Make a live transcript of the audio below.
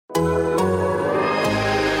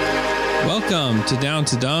Welcome to Down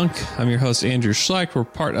to Dunk. I'm your host, Andrew Schlecht. We're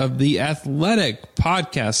part of the Athletic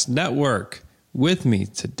Podcast Network. With me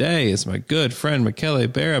today is my good friend, Michele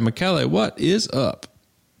Berra. Michele, what is up?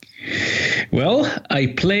 Well, I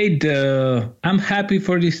played I'm happy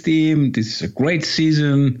for this team. This is a great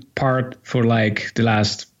season part for like the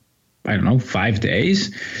last, 5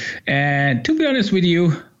 days. And to be honest with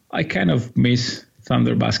you, I kind of miss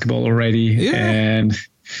Thunder basketball already. Yeah. And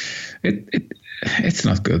it's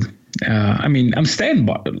not good. I stand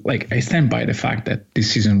by the fact that this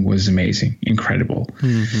season was amazing, incredible.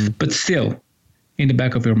 Mm-hmm. But still, in the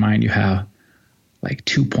back of your mind, you have like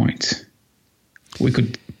 2 points. We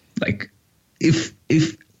could if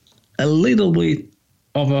a little bit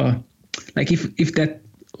of a if that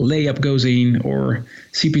layup goes in or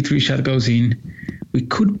CP3 shot goes in, we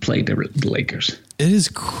could play the Lakers. It is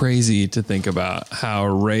crazy to think about how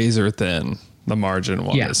razor thin the margin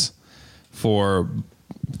was for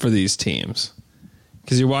these teams,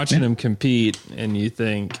 because you're watching them compete and you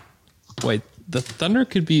think, wait, the Thunder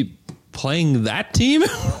could be playing that team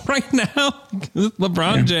right now with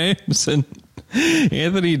LeBron James and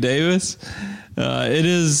Anthony Davis. It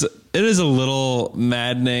is a little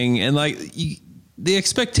maddening, and the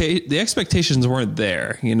expectations weren't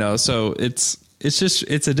there, so it's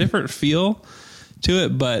a different feel to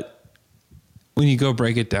it. But when you go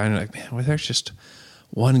break it down, you're like, man, well, there's just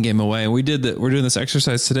one game away. And we're doing this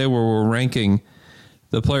exercise today where we're ranking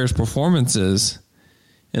the players' performances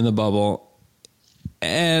in the bubble.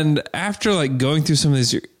 And after going through some of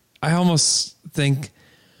these, I almost think,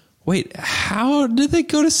 wait, how did they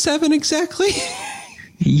go to 7 exactly?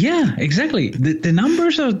 Yeah, exactly. The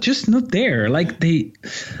numbers are just not there. I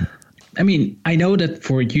know that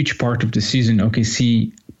for a huge part of the season,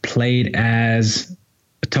 OKC played as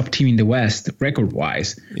a top team in the West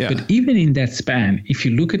record-wise. Yeah. But even in that span, if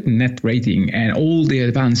you look at the net rating and all the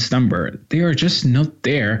advanced number, they are just not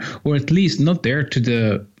there, or at least not there to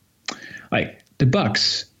the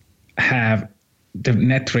Bucks have the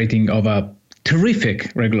net rating of a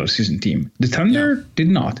terrific regular season team. The Thunder did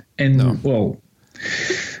not. And poor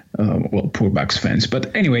Bucks fans.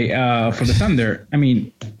 But anyway, for the Thunder,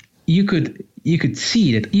 you could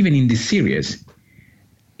see that even in this series,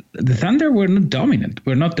 the Thunder were not dominant.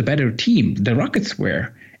 We're not the better team. The Rockets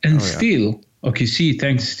were. And still, OKC,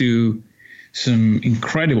 thanks to some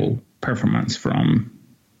incredible performance from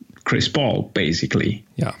Chris Paul, basically.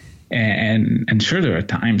 Yeah. And Schroeder at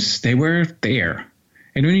times, they were there.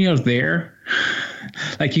 And when you're there,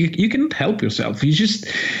 you cannot help yourself. You just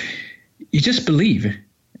believe.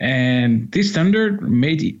 And this Thunder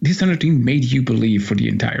team made you believe for the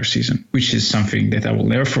entire season, which is something that I will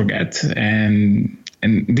never forget. And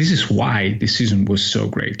this is why this season was so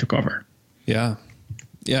great to cover. Yeah.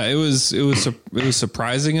 Yeah, it was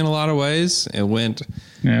surprising in a lot of ways. It went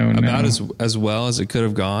about as well as it could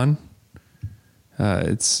have gone.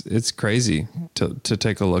 It's crazy to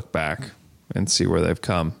take a look back and see where they've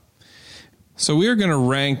come. So we are going to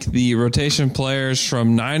rank the rotation players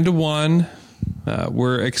from 9 to 1.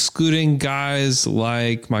 We're excluding guys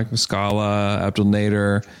like Mike Muscala, Abdel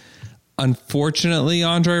Nader, unfortunately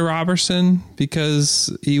Andre Robertson,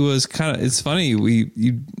 because he was it's funny,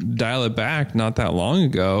 you dial it back not that long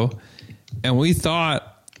ago, and we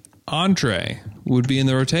thought Andre would be in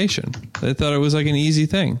the rotation. They thought it was like an easy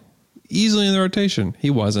thing. Easily in the rotation. He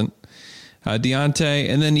wasn't. Deontay,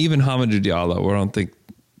 and then even Hamidou Diallo,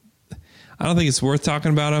 I don't think it's worth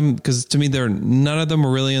talking about him, because to me, none of them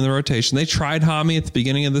were really in the rotation. They tried Hami at the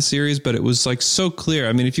beginning of the series, but it was so clear.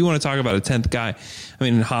 If you want to talk about a 10th guy,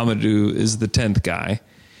 Hamidou is the 10th guy,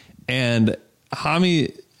 and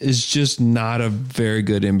Hami is just not a very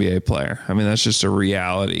good NBA player. That's just a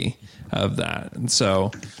reality of that. And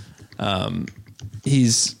so,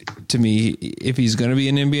 he's, to me, if he's going to be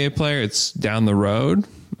an NBA player, it's down the road,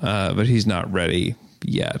 but he's not ready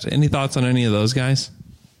yet. Any thoughts on any of those guys?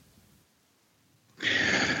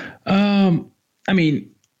 I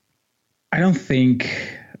don't think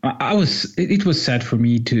it was sad for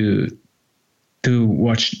me to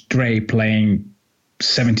watch Dre playing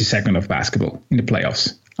 70 seconds of basketball in the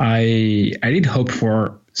playoffs. I did hope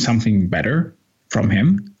for something better from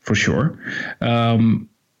him, for sure.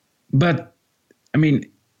 But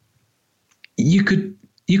you could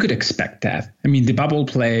expect that. The bubble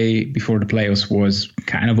play before the playoffs was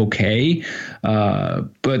kind of okay,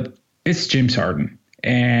 but it's James Harden.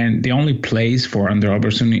 And the only plays for Andre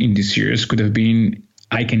Robertson in this series could have been,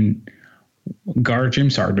 I can guard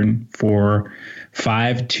James Harden for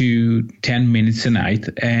 5 to 10 minutes a night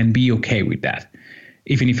and be okay with that,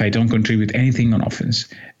 even if I don't contribute anything on offense.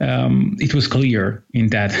 It was clear in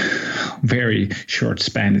that very short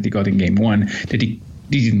span that he got in game one that he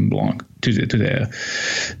didn't belong to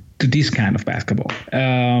this kind of basketball.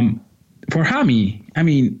 For Hami, I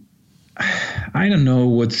mean, I don't know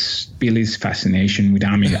what's Billy's fascination with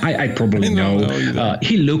Hami. I probably know.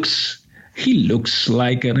 He looks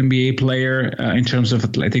like an NBA player in terms of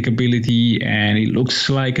athletic ability, and he looks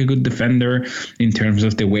like a good defender in terms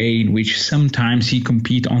of the way in which sometimes he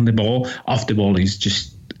competes on the ball. Off the ball, he's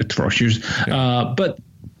just atrocious. Yeah. But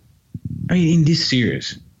I mean, in this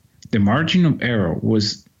series, the margin of error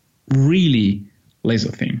was really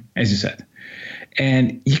laser thin, as you said.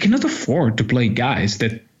 And you cannot afford to play guys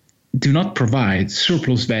that do not provide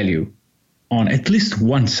surplus value on at least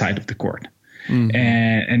one side of the court. Mm-hmm.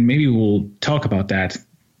 And maybe we'll talk about that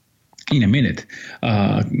in a minute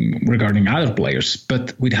regarding other players.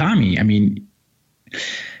 But with Hami, I mean,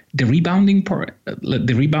 the rebounding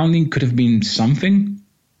could have been something.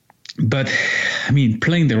 But, I mean,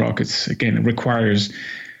 playing the Rockets, again, requires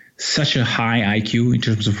such a high IQ in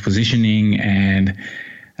terms of positioning and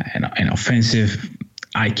offensive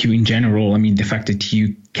IQ in general. I mean, the fact that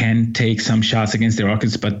you can take some shots against the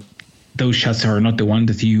Rockets, but those shots are not the one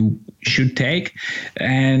that you should take.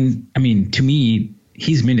 And, I mean, to me,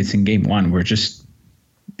 his minutes in game one were just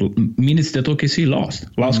minutes that OKC lost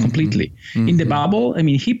mm-hmm. completely. Mm-hmm. In the bubble, I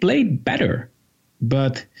mean, he played better.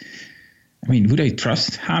 But, I mean, would I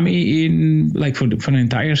trust Hami in, like, for an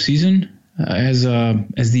entire season as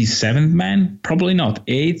the seventh man? Probably not.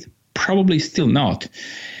 Eighth? Probably still not.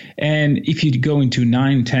 And if you go into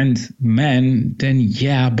 9, 10th man, then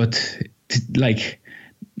yeah, but like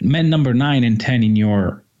men number 9 and 10 in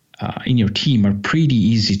your team are pretty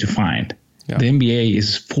easy to find. Yeah. The NBA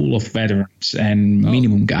is full of veterans and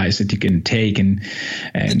minimum guys that you can take, and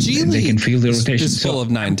they can fill the rotation. It's full of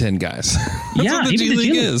 9-10 guys. That's yeah, what the G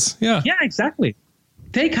League is. Yeah, exactly.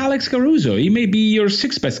 Take Alex Caruso. He may be your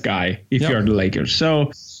sixth best guy if you're the Lakers. So,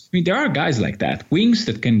 I mean, there are guys like that, wings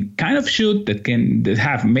that can kind of shoot, that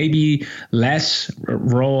have maybe less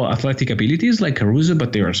raw athletic abilities like Caruso,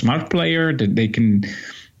 but they're a smart player, that they can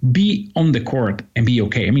be on the court and be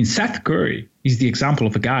okay. I mean, Seth Curry is the example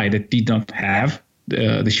of a guy that did not have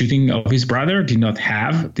the shooting of his brother, did not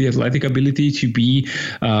have the athletic ability to be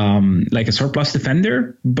like a surplus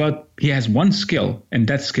defender, but he has one skill, and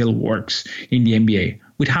that skill works in the NBA.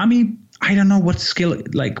 With Hami, I don't know what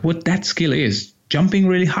that skill is. Jumping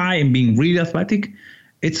really high and being really athletic,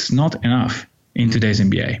 it's not enough in today's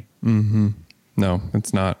NBA. Mm-hmm. No,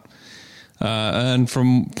 it's not. And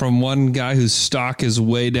from one guy whose stock is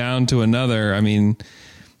way down to another, I mean,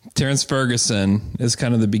 Terrence Ferguson is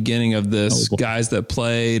kind of the beginning of this. Guys that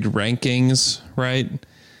played rankings, right?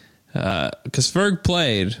 Because Ferg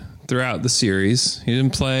played throughout the series. He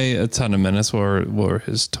didn't play a ton of minutes. What were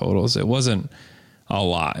his totals? It wasn't a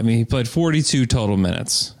lot. I mean, he played 42 total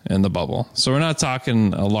minutes in the bubble. So we're not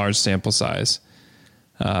talking a large sample size.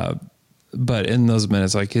 But in those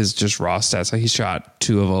minutes, like his just raw stats, like he shot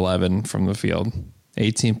 2 of 11 from the field,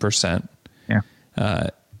 18%. Yeah.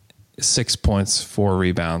 6 points, 4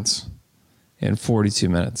 rebounds in 42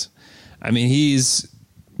 minutes. I mean, he's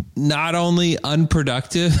not only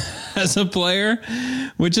unproductive as a player,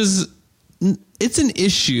 which is, it's an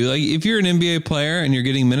issue. Like if you're an NBA player and you're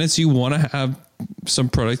getting minutes, you want to have some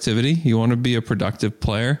productivity. You want to be a productive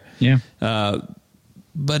player. Yeah.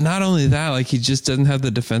 But not only that, like he just doesn't have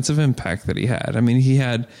the defensive impact that he had. I mean, he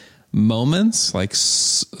had moments, like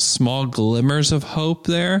small glimmers of hope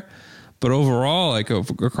there. But overall, like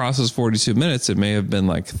across those 42 minutes, it may have been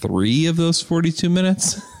like 3 of those 42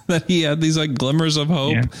 minutes that he had these like glimmers of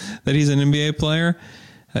hope that he's an NBA player.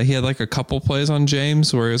 He had like a couple plays on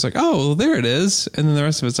James where he was like, oh, well, there it is. And then the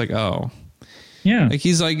rest of it's like, oh. Yeah. Like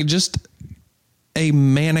he's like just a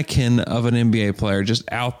mannequin of an NBA player just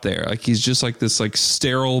out there. Like he's just like this like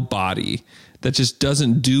sterile body that just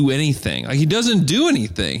doesn't do anything. Like he doesn't do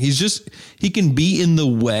anything. He can be in the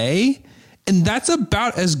way. And that's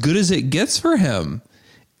about as good as it gets for him,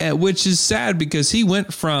 which is sad because he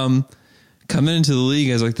went from coming into the league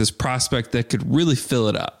as like this prospect that could really fill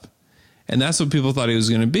it up. And that's what people thought he was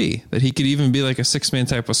going to be, that he could even be like a 6-man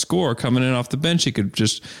type of scorer coming in off the bench. He could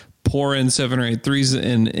just pour in 7 or 8 threes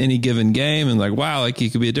in any given game and like, wow, like he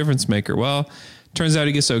could be a difference maker. Well, turns out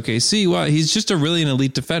he gets to OKC. Well, he's just an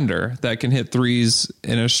elite defender that can hit threes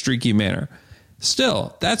in a streaky manner.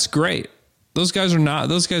 Still, that's great. Those guys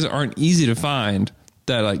aren't easy to find,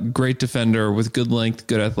 that like great defender with good length,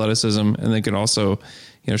 good athleticism, and they can also,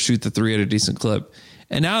 shoot the 3 at a decent clip.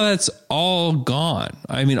 And now that's all gone.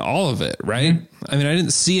 I mean, all of it, right? Mm-hmm. I mean, I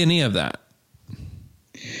didn't see any of that.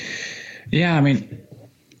 Yeah, I mean,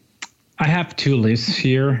 I have 2 lists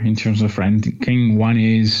here in terms of ranking. One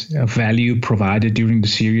is value provided during the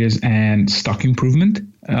series and stock improvement.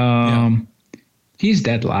 he's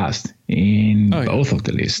dead last in both of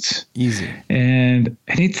the lists. Easy. And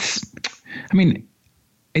it's, I mean,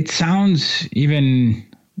 it sounds even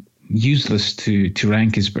useless to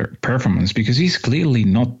rank his performance because he's clearly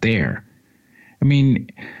not there. I mean,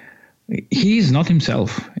 he's not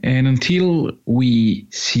himself. And until we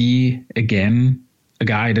see again a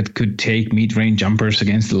guy that could take mid-range jumpers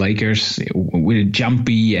against the Lakers with a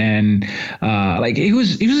jumpy and like he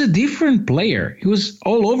was a different player. He was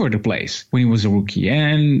all over the place when he was a rookie,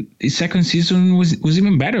 and his second season was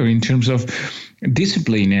even better in terms of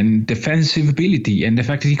discipline and defensive ability and the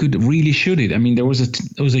fact that he could really shoot it. I mean, there was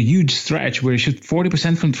a huge stretch where he shot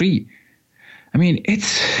 40% from three. I mean,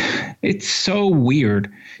 it's so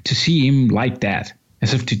weird to see him like that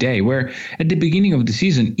as of today, where at the beginning of the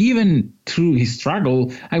season, even through his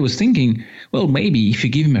struggle, I was thinking, well, maybe if you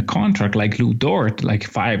give him a contract like Lou Dort, like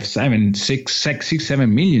 5, 7, 6,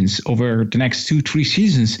 7 millions over the next 2-3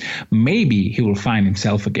 seasons, maybe he will find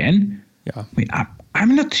himself again. Yeah. I mean,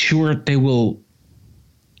 I'm not sure they will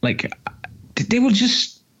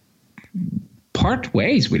just part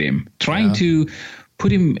ways with him, trying to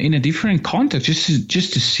put him in a different context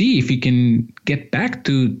just to see if he can get back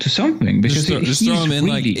to something, because just throw him in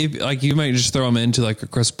really, like you might just throw him into like a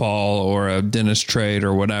Chris Paul or a Dennis trade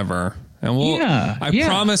or whatever, and I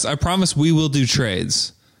promise we will do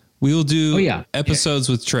trades. We will do episodes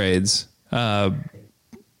with trades, but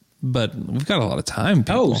we've got a lot of time.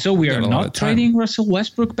 People. Oh, so we are not trading Russell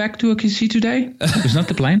Westbrook back to OKC today? It's not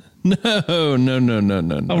the plan. No.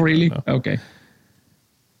 Oh, really? No. Okay.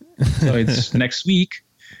 So it's next week.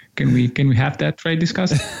 Can we have that trade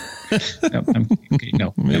discussed?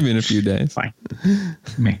 No, maybe in a few days. Fine.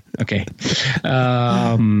 Okay. But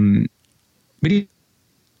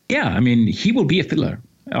I mean, he will be a filler.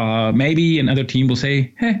 Maybe another team will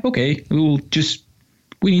say, "Hey, okay,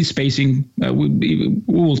 we need spacing. We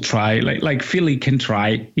will try. Like Philly can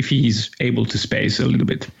try if he's able to space a little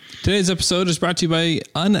bit." Today's episode is brought to you by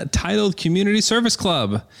Untitled Community Service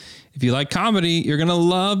Club. If you like comedy, you're going to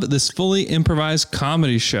love this fully improvised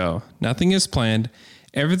comedy show. Nothing is planned.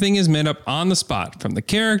 Everything is made up on the spot, from the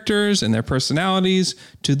characters and their personalities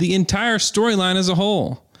to the entire storyline as a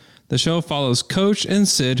whole. The show follows Coach and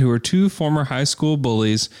Sid, who are two former high school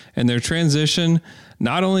bullies, and their transition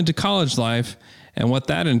not only to college life and what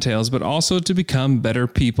that entails, but also to become better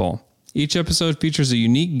people. Each episode features a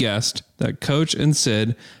unique guest that Coach and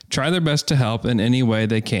Sid try their best to help in any way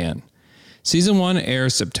they can. Season 1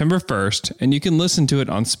 airs September 1st, and you can listen to it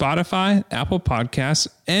on Spotify, Apple Podcasts,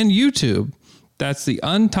 and YouTube. That's the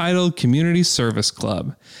Untitled Community Service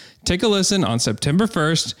Club. Take a listen on September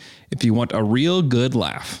 1st if you want a real good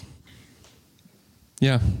laugh.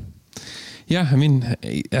 Yeah. I mean,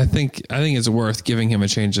 I think it's worth giving him a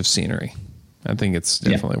change of scenery. I think it's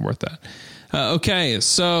definitely worth that. Okay,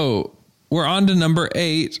 so we're on to number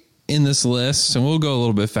 8 in this list, and we'll go a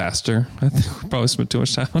little bit faster. I think we probably spent too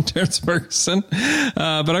much time on Terrence Ferguson,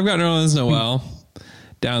 but I've got Nerlens Noel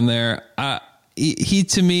down there. He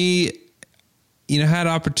to me, had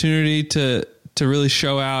opportunity to really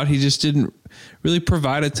show out. He just didn't really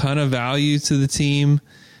provide a ton of value to the team.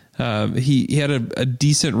 He had a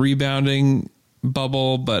decent rebounding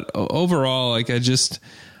bubble, but overall, I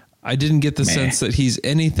didn't get the sense that he's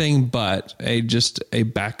anything but a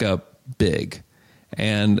backup big.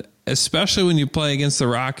 And especially when you play against the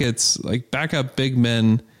Rockets, like backup big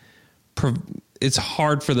men, it's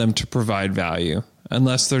hard for them to provide value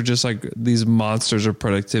unless they're just like these monsters of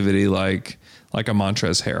productivity, like a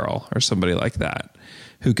Montrezl Harrell or somebody like that,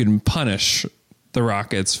 who can punish the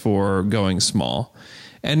Rockets for going small.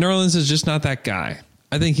 And Nerlens is just not that guy.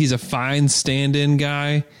 I think he's a fine stand-in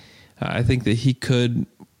guy. I think that he could...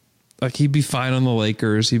 he'd be fine on the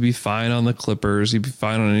Lakers. He'd be fine on the Clippers. He'd be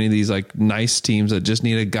fine on any of these nice teams that just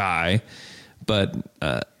need a guy. But,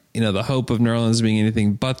 the hope of Nerlens being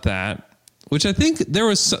anything but that, which I think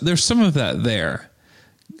there's some of that there.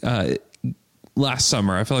 Last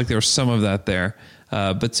summer, I felt like there was some of that there.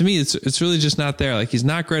 But to me, it's really just not there. Like, he's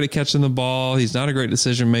not great at catching the ball. He's not a great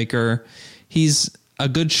decision maker. He's a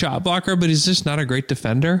good shot blocker, but he's just not a great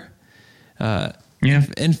defender.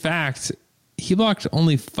 In fact, he blocked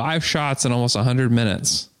only 5 shots in almost 100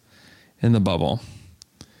 minutes in the bubble,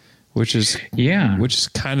 which is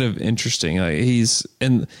kind of interesting.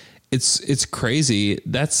 It's crazy.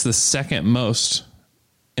 That's the second most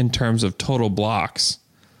in terms of total blocks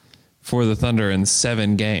for the Thunder in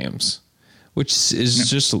 7 games, which is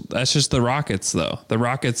that's just the Rockets though. The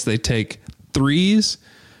Rockets, they take threes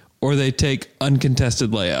or they take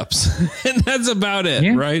uncontested layups, and that's about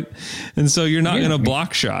it, right? And so you're not going to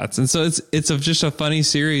block shots, and so it's just a funny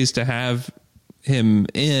series to have him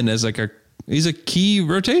in as like He's a key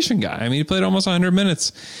rotation guy. I mean, he played almost 100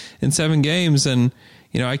 minutes in 7 games, and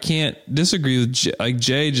I can't disagree with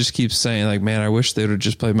Jay just keeps saying, like, man, I wish they would have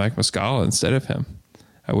just played Mike Muscala instead of him.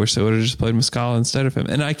 I wish they would have just played Muscala instead of him.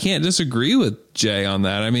 And I can't disagree with Jay on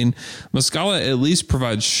that. I mean, Muscala at least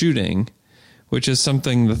provides shooting, which is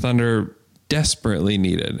something the Thunder desperately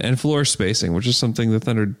needed, and floor spacing, which is something the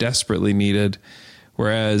Thunder desperately needed.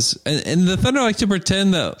 Whereas, and the Thunder like to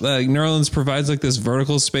pretend that like Nerlens provides like this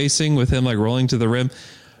vertical spacing with him like rolling to the rim.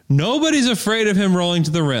 Nobody's afraid of him rolling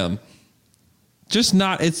to the rim. It's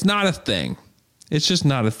not a thing. It's just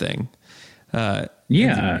not a thing. So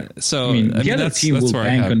the other team will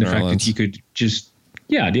bank on the fact that he could just,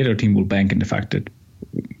 the other team will bank on the fact that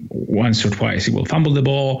once or twice he will fumble the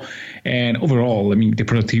ball. And overall, I mean, the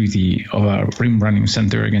productivity of a rim running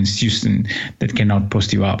center against Houston that cannot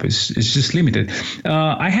post you up is just limited.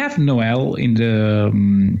 I have Noel in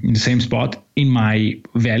the same spot in my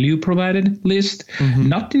value provided list,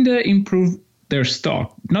 not in the improve their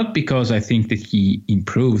stock, not because I think that he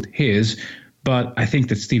improved his, but I think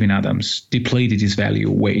that Steven Adams depleted his value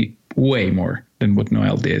way more than what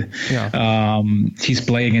Noel did. Yeah. His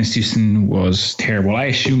play against Houston was terrible. I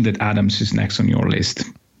assume that Adams is next on your list.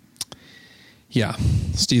 Yeah,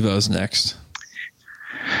 Steve-O's next.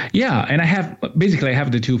 Yeah, and I have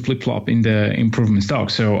the two flip-flop in the improvement stock.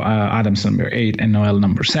 So Adams number 8 and Noel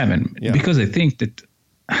number 7. Yeah. Because I think that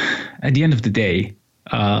at the end of the day,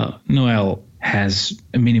 Noel has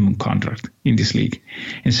a minimum contract in this league.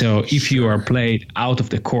 And so if you are played out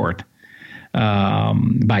of the court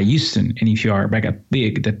by Houston, and if you are back at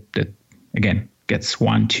big, that again gets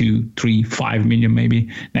 1, 2, 3, 5 million maybe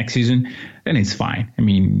next season, then it's fine. I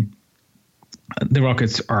mean, the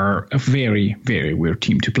Rockets are a very, very weird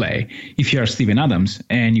team to play. If you are Steven Adams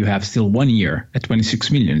and you have still 1 year at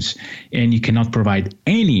 26 millions and you cannot provide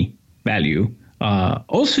any value,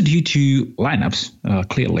 also due to lineups,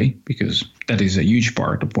 clearly, because that is a huge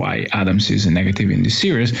part of why Adams is a negative in this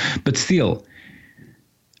series, but still,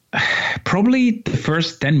 probably the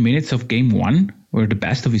first 10 minutes of game 1 were the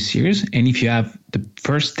best of his series. And if you have the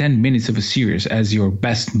first 10 minutes of a series as your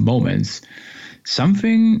best moments,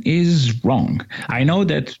 something is wrong. I know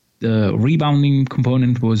that the rebounding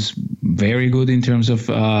component was very good in terms of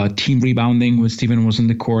team rebounding when Steven was on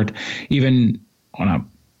the court. Even on a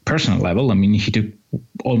personal level, I mean, he took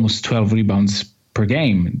almost 12 rebounds per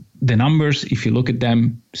game. The numbers, if you look at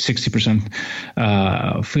them,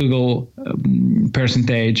 60% field goal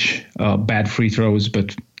percentage, bad free throws,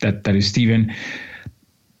 but that is Steven.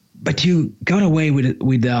 But you got away with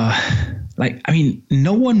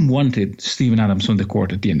no one wanted Steven Adams on the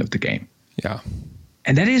court at the end of the game. Yeah.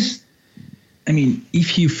 And that is, I mean,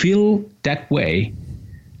 if you feel that way,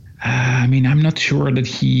 I'm not sure that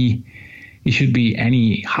he should be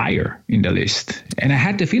any higher in the list. And I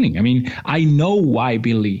had the feeling, I know why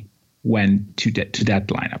Billy went to that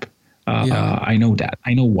lineup. I know that.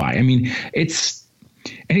 I know why. It's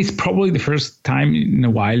probably the first time in a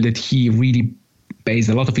while that he really based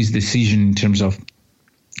a lot of his decision in terms of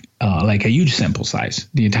like a huge sample size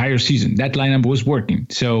the entire season. That lineup was working,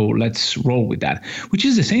 so let's roll with that, which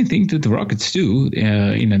is the same thing that the Rockets do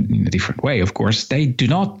in a different way. Of course, they do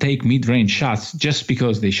not take mid-range shots just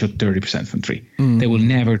because they shot 30% from 3. They will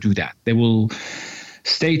never do that. They will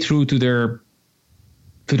stay true to their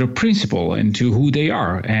principle and to who they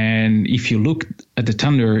are. And if you look at the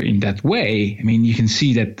Thunder in that way, you can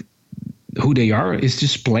see that who they are is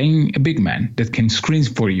just playing a big man that can screen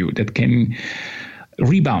for you, that can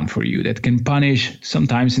rebound for you, that can punish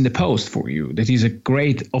sometimes in the post for you, that is a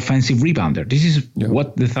great offensive rebounder. This is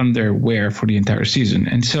what the Thunder were for the entire season.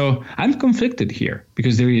 And so I'm conflicted here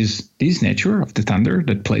because there is this nature of the Thunder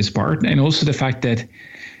that plays part, and also the fact that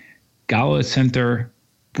Gallo at center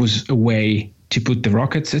was a way to put the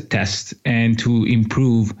Rockets at test and to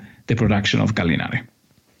improve the production of Gallinari.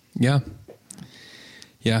 Yeah.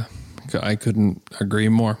 I couldn't agree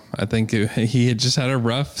more. I think he had just had a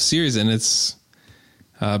rough series, and it's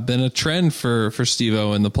been a trend for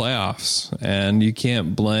Steve-O in the playoffs, and you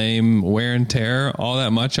can't blame wear and tear all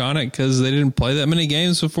that much on it because they didn't play that many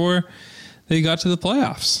games before they got to the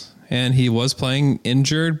playoffs, and he was playing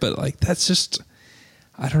injured, but that's just,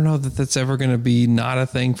 I don't know that that's ever going to be not a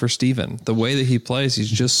thing for Steven. The way that he plays,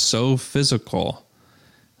 he's just so physical,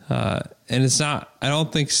 and it's not, I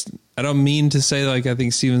don't mean to say I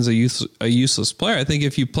think Steven's a useless player. I think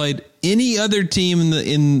if you played any other team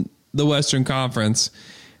in the Western Conference,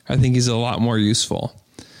 I think he's a lot more useful.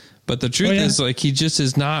 But the truth is, he just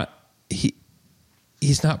is not.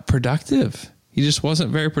 He's not productive. He just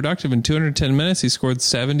wasn't very productive. In 210 minutes, he scored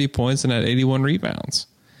 70 points and had 81 rebounds.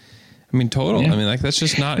 I mean, total. Yeah. I mean, like that's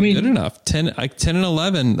just not good enough. 10 and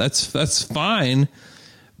 11. That's fine.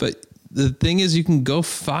 But the thing is, you can go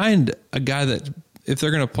find a guy that, if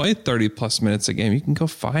they're going to play 30 plus minutes a game, you can go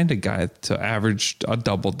find a guy to average a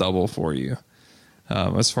double for you.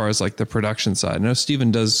 As far as like the production side, I know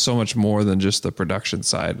Steven does so much more than just the production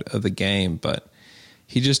side of the game, but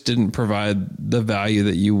he just didn't provide the value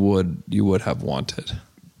that you would have wanted.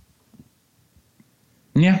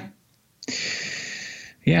 Yeah.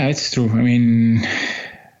 Yeah, it's true. I mean,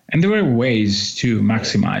 and there were ways to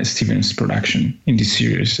maximize Steven's production in this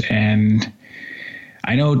series. And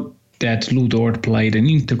I know that Lou Dort played an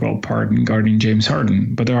integral part in guarding James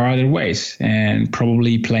Harden, but there are other ways. And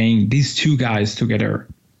probably playing these two guys together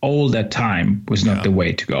all that time was not the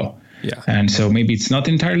way to go. Yeah. And so maybe it's not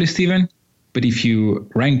entirely Steven, but if you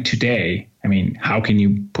rank today, I mean, how can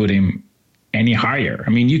you put him any higher? I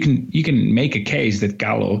mean, you can make a case that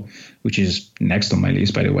Gallo, which is next on my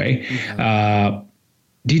list, by the way,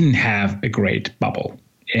 didn't have a great bubble.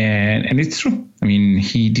 And it's true. I mean,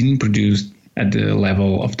 he didn't produce at the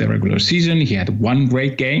level of the regular season. He had one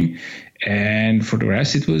great game. And for the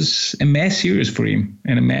rest, it was a meh series for him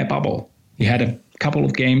and a meh bubble. He had a couple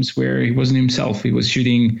of games where he wasn't himself. He was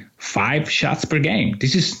shooting 5 shots per game.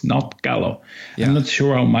 This is not Gallo. Yeah. I'm not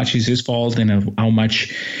sure how much is his fault and how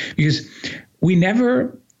much, because we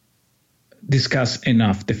never discuss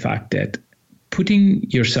enough the fact that putting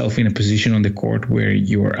yourself in a position on the court where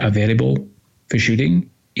you're available for shooting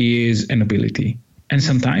is an ability. And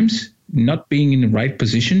sometimes not being in the right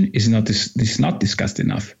position is not discussed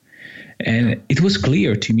enough. And it was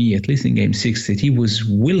clear to me, at least in Game 6, that he was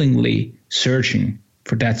willingly searching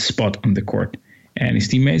for that spot on the court, and his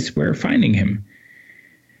teammates were finding him.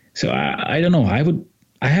 So I don't know.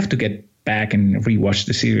 I have to get back and rewatch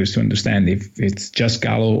the series to understand if it's just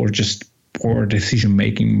Gallo or just poor decision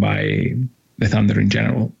making by the Thunder in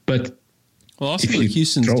general. But also the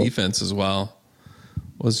Houston's defense as well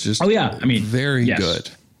was just very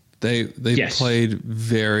good. They played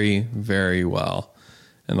very, very well.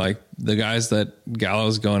 And like the guys that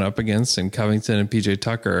Gallo's going up against and Covington and PJ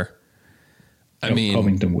Tucker, I mean,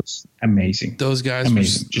 Covington was amazing. Those guys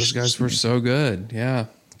were so good. Yeah.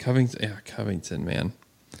 Covington, man.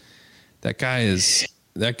 That guy is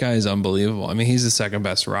unbelievable. I mean, he's the second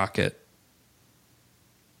best Rocket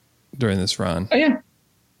during this run. Oh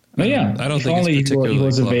yeah. I don't think it's particularly he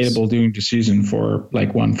was close. Available during the season for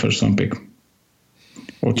like one first round pick.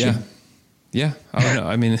 Or two. Yeah. I don't know.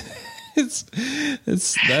 I mean, it's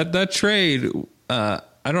that trade.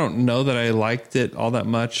 I don't know that I liked it all that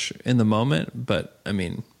much in the moment, but I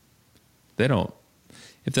mean, they don't.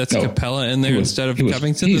 If that's Capella in there instead of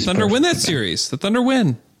Covington, the Thunder win that series. The Thunder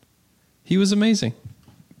win. He was amazing.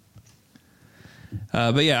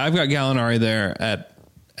 But yeah, I've got Gallinari there at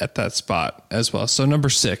that spot as well. So number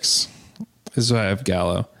 6 is why I have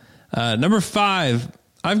Gallo. Number 5,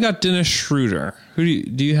 I've got Dennis Schroeder. Do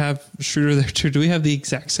you have Schroeder there too? Do we have the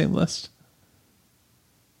exact same list?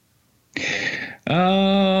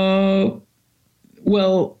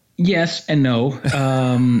 Well, yes and no.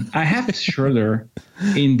 I have Schroeder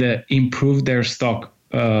in the improve their stock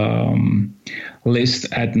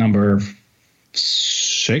list at number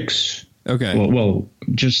 6. Okay. Well,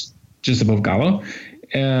 just above Gallo.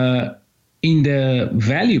 In the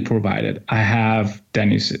value provided, I have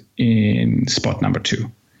Dennis in spot number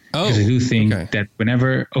 2. Oh, because I do think that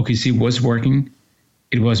whenever OKC was working,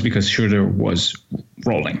 it was because Schroeder was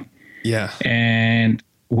rolling. Yeah. And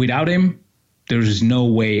without him, there's no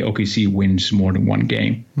way OKC wins more than one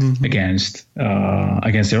game against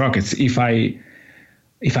the Rockets. If I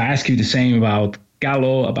ask you the same about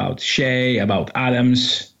Gallo, about Shea, about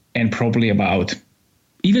Adams, and probably about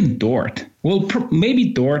even Dort. Well, maybe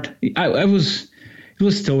Dort. It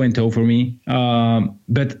was toe and toe for me.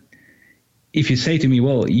 But if you say to me,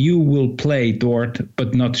 well, you will play Dort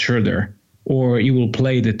but not Schroeder, or you will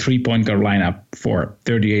play the 3-point guard lineup for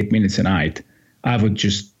 38 minutes a night, I would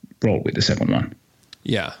just roll with the second one.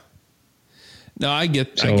 Yeah. No, I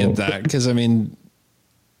get that because I mean,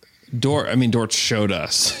 Dort showed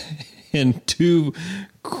us in 2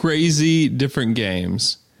 crazy different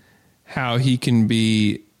games how he can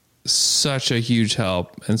be such a huge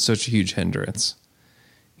help and such a huge hindrance.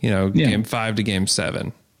 Game 5 to game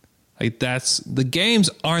 7. Like the games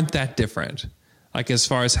aren't that different. Like as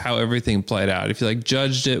far as how everything played out, if you like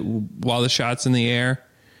judged it while the shot's in the air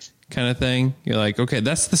kind of thing, you're like, okay,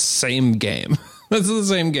 that's the same game. That's the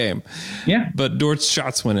same game. Yeah. But Dort's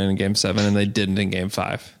shots went in game 7 and they didn't in game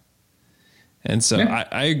 5. And so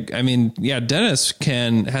I mean, Dennis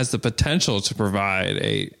has the potential to provide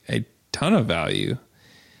a ton of value.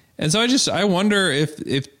 And so I wonder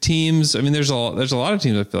if teams, I mean, there's a lot of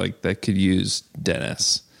teams I feel like that could use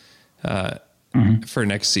Dennis for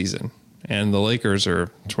next season. And the Lakers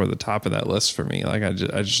are toward the top of that list for me. Like I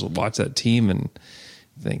just watch that team and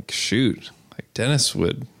think, shoot, like Dennis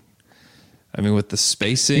would, I mean, with the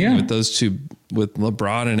spacing, with those two, with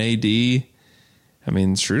LeBron and AD, I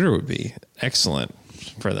mean, Schroeder would be excellent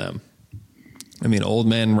for them. I mean, old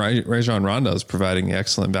man Rajon Rondo is providing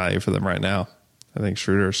excellent value for them right now. I think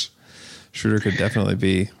Schroeder could definitely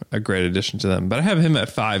be a great addition to them. But I have him at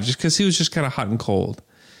 5 just because he was just kind of hot and cold,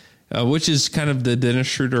 which is kind of the Dennis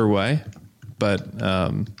Schroeder way. But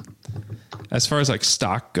as far as like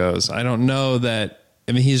stock goes, I don't know that.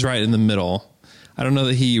 I mean, he's right in the middle. I don't know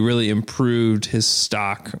that he really improved his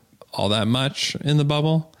stock all that much in the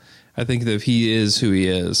bubble. I think that he is who he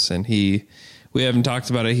is, and we haven't talked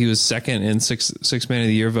about it. He was second in six man of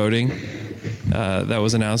the year voting. That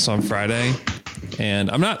was announced on Friday.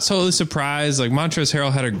 And I'm not totally surprised. Like Montrezl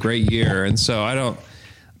Harrell had a great year. And so I don't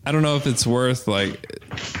know if it's worth like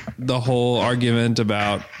the whole argument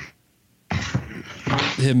about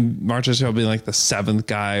Montrezl Harrell being like the 7th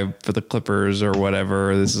guy for the Clippers or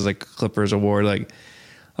whatever. This is like a Clippers award. Like,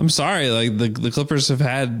 I'm sorry. Like the Clippers have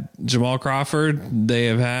had Jamal Crawford. They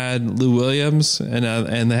have had Lou Williams and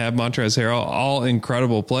they have Montrezl Harrell, all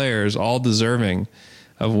incredible players, all deserving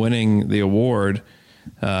of winning the award.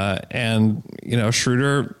 And you know,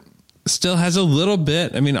 Schroeder still has a little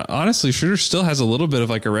bit. I mean, honestly, Schroeder still has a little bit of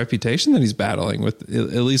like a reputation that he's battling with,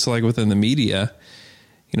 at least like within the media.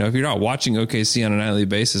 You know, if you're not watching OKC on a nightly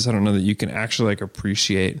basis, I don't know that you can actually like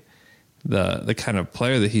appreciate the kind of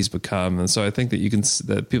player that he's become. And so I think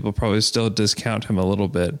that people probably still discount him a little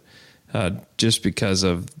bit, just because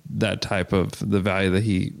of that type of the value that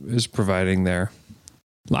he is providing there.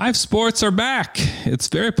 Live sports are back. It's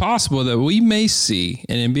very possible that we may see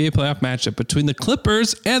an NBA playoff matchup between the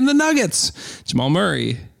Clippers and the Nuggets. Jamal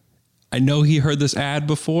Murray, I know he heard this ad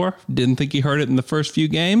before. Didn't think he heard it in the first few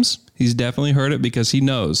games. He's definitely heard it because he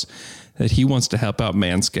knows that he wants to help out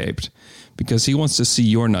Manscaped, because he wants to see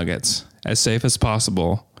your Nuggets as safe as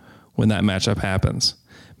possible when that matchup happens.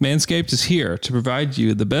 Manscaped is here to provide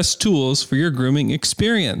you the best tools for your grooming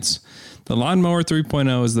experience. The Lawnmower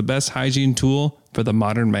 3.0 is the best hygiene tool for the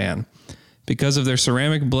modern man. Because of their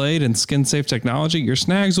ceramic blade and skin-safe technology, your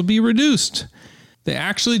snags will be reduced. They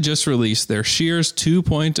actually just released their Shears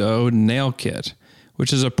 2.0 nail kit,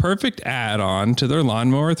 which is a perfect add-on to their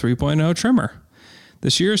Lawnmower 3.0 trimmer.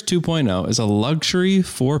 The Shears 2.0 is a luxury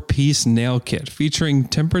 4-piece nail kit featuring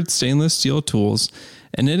tempered stainless steel tools,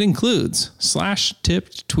 and it includes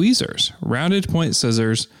slash-tipped tweezers, rounded point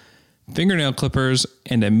scissors, fingernail clippers,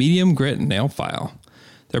 and a medium grit nail file.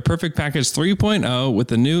 Their Perfect Package 3.0 with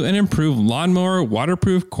the new and improved Lawnmower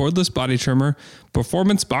waterproof cordless body trimmer,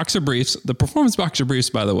 Performance Boxer Briefs. The Performance Boxer Briefs,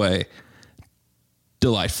 by the way,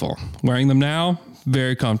 delightful. Wearing them now,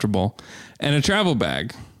 very comfortable. And a travel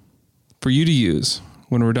bag for you to use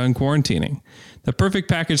when we're done quarantining. The Perfect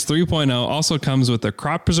Package 3.0 also comes with the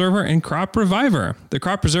Crop Preserver and Crop Reviver. The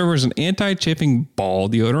Crop Preserver is an anti-chafing ball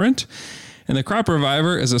deodorant, and the Crop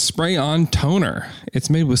Reviver is a spray-on toner. It's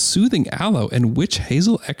made with soothing aloe and witch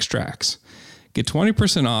hazel extracts. Get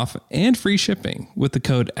 20% off and free shipping with the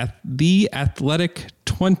code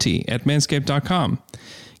THEATHLETIC20 at manscaped.com.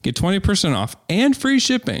 Get 20% off and free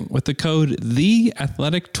shipping with the code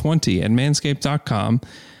THEATHLETIC20 at manscaped.com.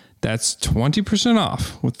 That's 20%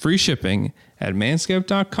 off with free shipping at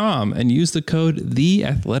manscaped.com and use the code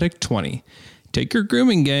THEATHLETIC20. Take your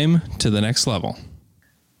grooming game to the next level.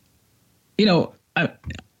 You know,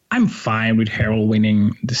 I'm fine with Harrell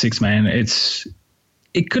winning the 6-man.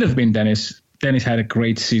 It could have been Dennis. Dennis had a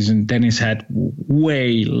great season. Dennis had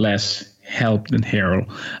way less help than Harrell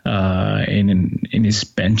in his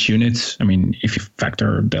bench units. I mean, if you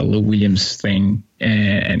factor the Lou Williams thing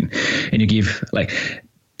and you give like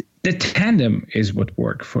the tandem is what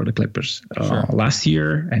worked for the Clippers last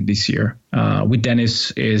year and this year. With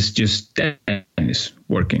Dennis is just Dennis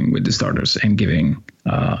working with the starters and giving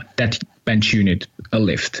that bench unit a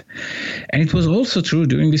lift. And it was also true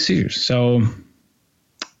during the series. So,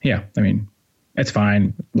 yeah, I mean, it's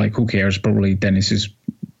fine. Like, who cares? Probably Dennis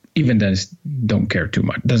doesn't care too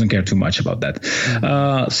much about that.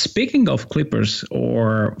 Mm-hmm. Speaking of Clippers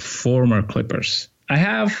or former Clippers, I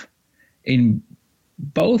have in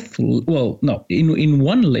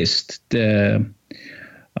one list, the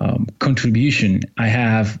contribution, I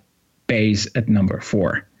have Baze at number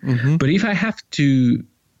 4. Mm-hmm. But if I have to,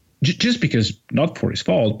 just because, not for his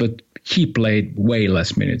fault, but he played way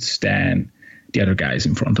less minutes than the other guys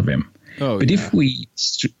in front of him. But if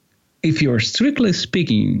you're strictly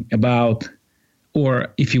speaking about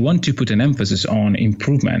or if you want to put an emphasis on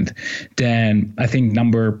improvement, then I think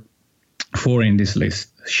number 4 in this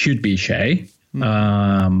list should be Shea.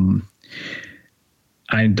 I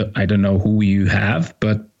don't know who you have,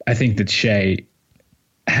 but I think that Shea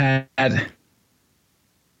had, I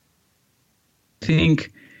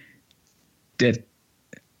think that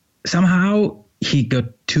somehow he got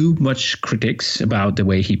too much critics about the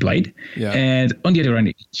way he played. Yeah. And on the other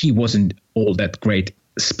hand, he wasn't all that great,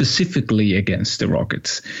 specifically against the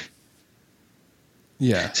Rockets.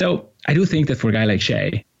 Yeah. So I do think that for a guy like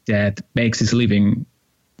Shea that makes his living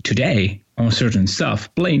today on certain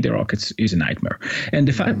stuff, playing the Rockets is a nightmare. And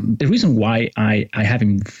the reason why I have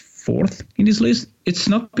him 4th in this list, it's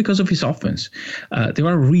not because of his offense. There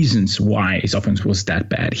are reasons why his offense was that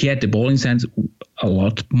bad. He had the ball in his hands a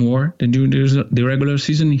lot more than during the regular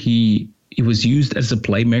season. He was used as a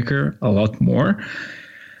playmaker a lot more.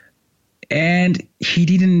 And he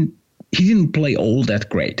didn't play all that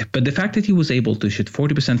great. But the fact that he was able to shoot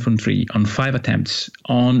 40% from 3 on 5 attempts,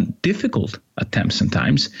 on difficult attempts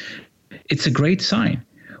sometimes, it's a great sign.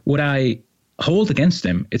 What I hold against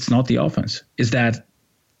him, it's not the offense, is that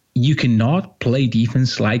you cannot play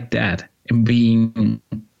defense like that and being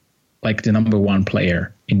like the number 1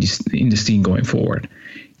 player in this team going forward.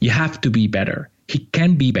 You have to be better. He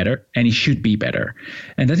can be better and he should be better.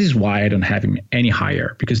 And that is why I don't have him any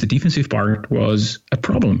higher, because the defensive part was a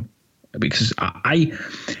problem. Because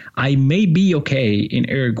I may be okay in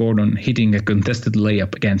Eric Gordon hitting a contested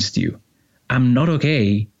layup against you. I'm not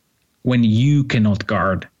okay when you cannot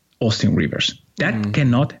guard Austin Rivers. That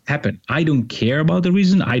cannot happen. I don't care about the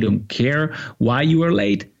reason. I don't care why you are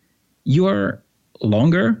late. You are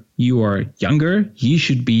longer. You are younger. You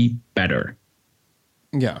should be better.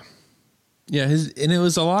 Yeah. Yeah. And it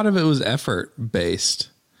was a lot of it was effort based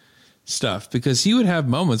stuff, because he would have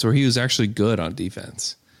moments where he was actually good on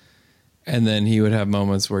defense. And then he would have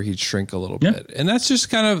moments where he'd shrink a little bit. And that's just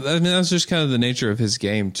kind of the nature of his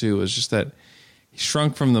game too, is just that he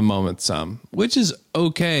shrunk from the moment some, which is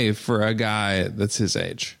okay for a guy that's his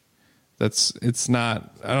age. It's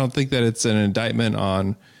not, I don't think that it's an indictment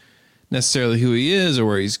on necessarily who he is or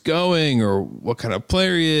where he's going or what kind of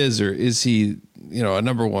player he is, or is he, a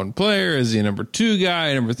number 1 player? Is he a number 2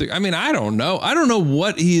 guy, number 3? I mean, I don't know. I don't know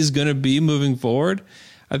what he's going to be moving forward.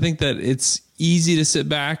 I think that it's easy to sit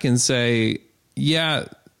back and say, yeah,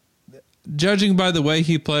 judging by the way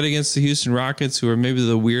he played against the Houston Rockets, who are maybe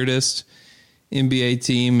the weirdest NBA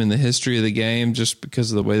team in the history of the game, just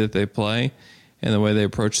because of the way that they play and the way they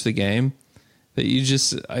approach the game, that you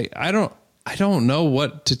just, I don't know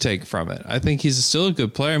what to take from it. I think he's still a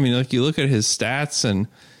good player. I mean, like, you look at his stats and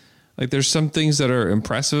like, there's some things that are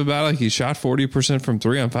impressive about it. Like, he shot 40% from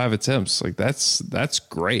 3 on 5 attempts. Like, that's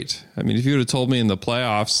great. I mean, if you would have told me in the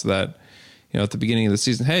playoffs that, at the beginning of the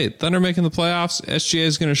season, hey, Thunder making the playoffs, SGA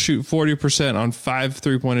is going to shoot 40% on 5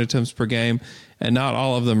 3-point attempts per game, and not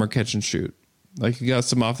all of them are catch and shoot. Like, you got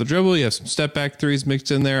some off the dribble, you have some step back threes mixed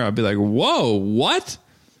in there. I'd be like, whoa, what?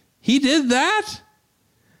 He did that?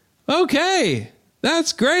 Okay,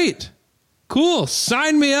 that's great. Cool,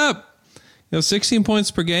 sign me up. 16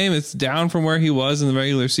 points per game, it's down from where he was in the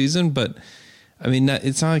regular season, but I mean,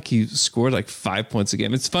 it's not like he scored like 5 points a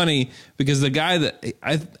game. It's funny because the guy that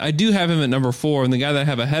I do have him at number 4, and the guy that I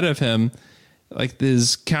have ahead of him, like,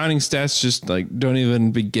 his counting stats just like don't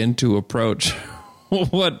even begin to approach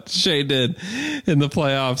what Shea did in the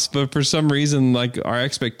playoffs. But for some reason, like, our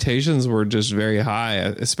expectations were just very high,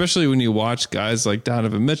 especially when you watch guys like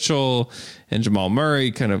Donovan Mitchell and Jamal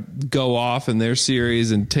Murray kind of go off in their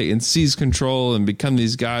series and seize control and become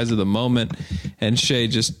these guys of the moment. And Shea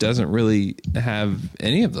just doesn't really have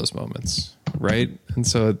any of those moments. Right. And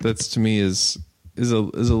so that's, to me, is a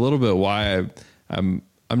little bit why I'm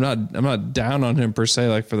not down on him per se,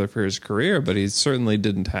 like for his career, but he certainly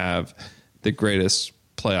didn't have the greatest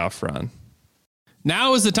playoff run.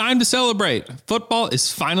 Now is the time to celebrate. Football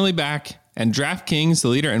is finally back, and DraftKings, the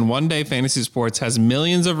leader in one-day fantasy sports, has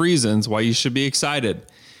millions of reasons why you should be excited.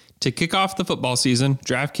 To kick off the football season,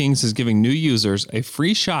 DraftKings is giving new users a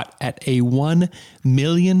free shot at a $1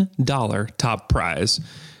 million top prize,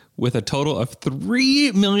 with a total of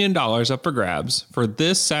 $3 million up for grabs for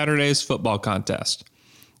this Saturday's football contest.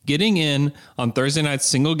 Getting in on Thursday night's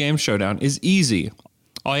single game showdown is easy.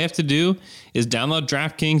 All you have to do is download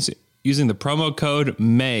DraftKings using the promo code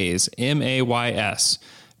MAYS, M-A-Y-S.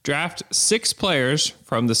 Draft 6 players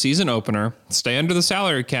from the season opener, stay under the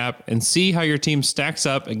salary cap, and see how your team stacks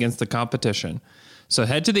up against the competition. So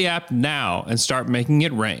head to the app now and start making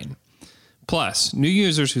it rain. Plus, new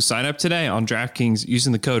users who sign up today on DraftKings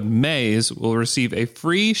using the code MAYS will receive a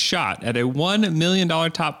free shot at a $1 million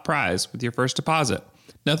top prize with your first deposit.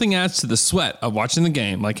 Nothing adds to the sweat of watching the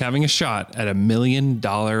game like having a shot at $1 million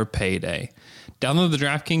payday. Download the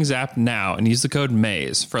DraftKings app now and use the code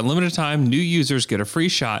MAZE. For a limited time, new users get a free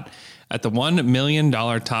shot at the $1 million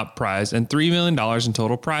top prize and $3 million in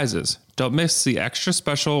total prizes. Don't miss the extra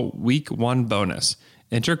special Week 1 bonus.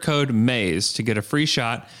 Enter code MAZE to get a free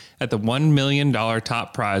shot at the $1 million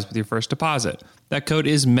top prize with your first deposit. That code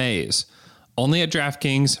is MAZE. Only at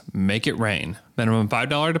DraftKings. Make it rain. Minimum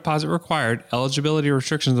 $5 deposit required. Eligibility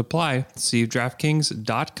restrictions apply. See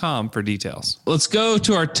DraftKings.com for details. Let's go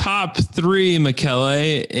to our top three,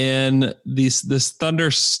 Michele, in this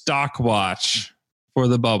Thunder stock watch for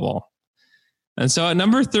the bubble. And so at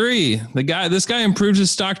number 3, this guy improved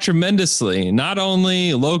his stock tremendously, not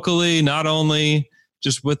only locally, not only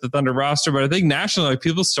just with the Thunder roster, but I think nationally,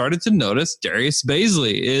 people started to notice Darius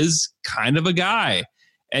Bazley is kind of a guy.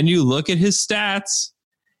 And you look at his stats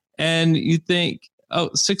and you think,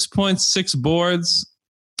 6.6 boards.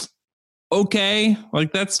 Okay.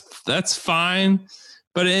 Like that's fine.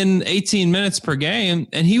 But in 18 minutes per game,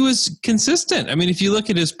 and he was consistent. I mean, if you look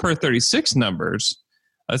at his per 36 numbers,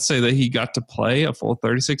 let's say that he got to play a full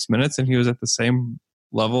 36 minutes and he was at the same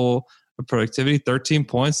level of productivity, 13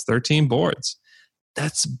 points, 13 boards.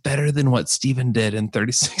 That's better than what Steven did in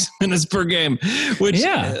 36 minutes per game, which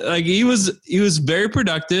like he was very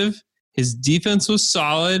productive. His defense was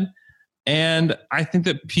solid. And I think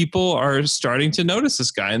that people are starting to notice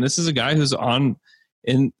this guy. And this is a guy who's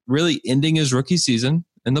really ending his rookie season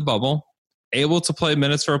in the bubble, able to play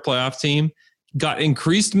minutes for a playoff team, got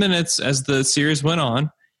increased minutes as the series went on.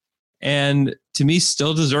 And to me,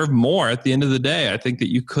 still deserved more at the end of the day. I think that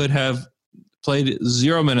you could have played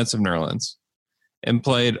 0 minutes of Nerlens and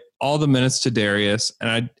played all the minutes to Darius.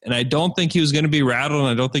 And I don't think he was going to be rattled, and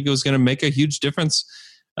I don't think it was going to make a huge difference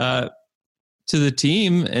to the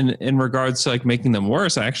team in regards to like making them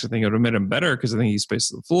worse. I actually think it would have made him better because I think he spaces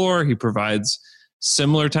the floor. He provides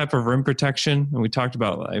similar type of rim protection. And we talked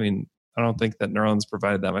about, I don't think that Nerlens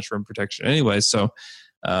provided that much rim protection anyway. So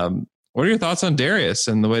what are your thoughts on Darius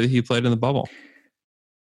and the way that he played in the bubble?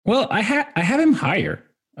 Well, I have him higher.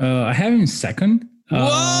 I have him second.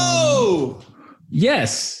 Whoa!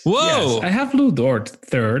 Yes. Whoa. Yes. I have Lou Dort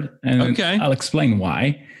third, and I'll explain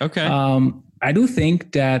why. Okay. I do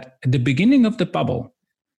think that at the beginning of the bubble,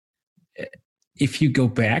 if you go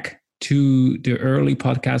back to the early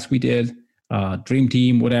podcast we did, Dream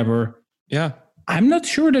Team, whatever. Yeah. I'm not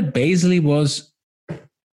sure that Bazley was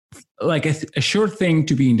like a sure thing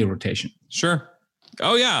to be in the rotation. Sure.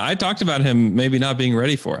 Oh, yeah. I talked about him maybe not being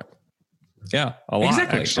ready for it. Yeah, a lot.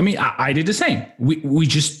 Exactly. Actually. I did the same. We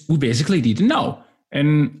basically didn't know.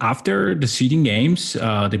 And after the seeding games,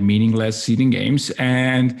 the meaningless seeding games,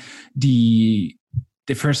 and the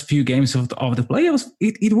first few games of the playoffs,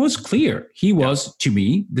 it was clear he was, to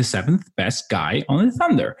me, the 7th best guy on the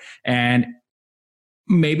Thunder, and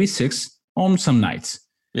maybe 6th on some nights.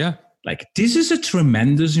 Yeah, like this is a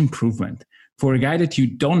tremendous improvement for a guy that you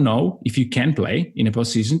don't know if you can play in a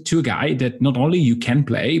postseason, to a guy that not only you can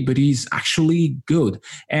play, but he's actually good.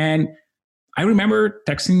 And I remember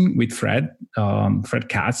texting with Fred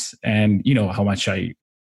Katz, and you know how much I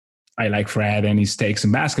like Fred and his takes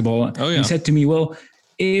in basketball. Oh, yeah. He said to me, well,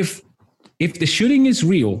 if the shooting is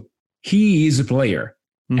real, he is a player.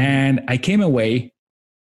 Mm-hmm. And I came away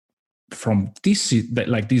from this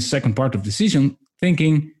second part of the season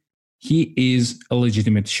thinking he is a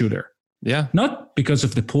legitimate shooter. Yeah. Not because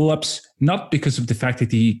of the pull-ups, not because of the fact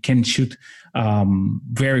that he can shoot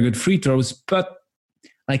very good free throws, but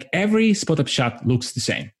like every spot-up shot looks the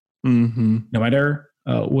same. Mm-hmm. No matter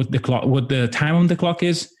what the time on the clock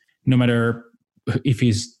is, no matter if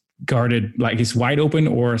he's guarded, like he's wide open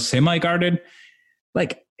or semi-guarded,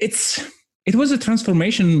 like it was a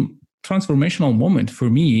transformational moment for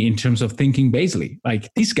me in terms of thinking Bazley.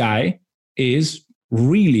 Like this guy is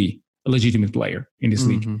really a legitimate player in this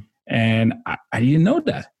league. And I didn't know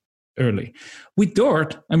that early. With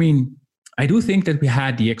Dort, I mean, I do think that we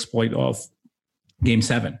had the exploit of Game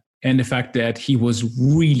 7 and the fact that he was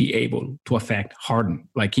really able to affect Harden,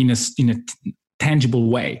 like in a tangible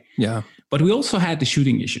way. Yeah. But we also had the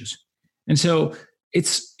shooting issues. And so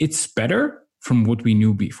it's better from what we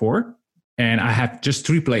knew before. And I have just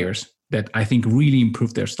 3 players that I think really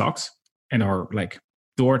improved their stocks and are like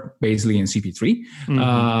Dort, Bazley, and CP3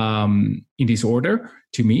 in this order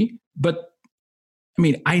to me. But I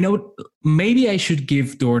mean, I know maybe I should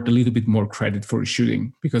give Dort a little bit more credit for his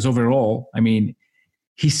shooting, because overall, I mean,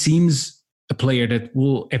 he seems a player that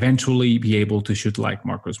will eventually be able to shoot like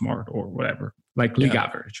Marcus Smart or whatever, like league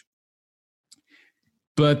average.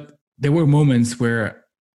 But there were moments where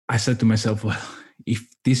I said to myself, well, if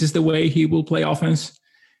this is the way he will play offense,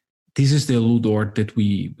 this is the Lu Dort that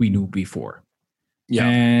we knew before. Yeah.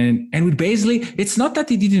 And with Bazley, it's not that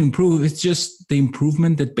he didn't improve, it's just the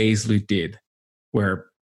improvement that Bazley did were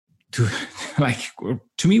to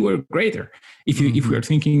me were greater. If we are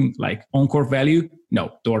thinking like on-court value,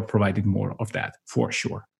 no, Dort provided more of that for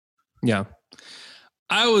sure. Yeah.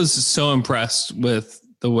 I was so impressed with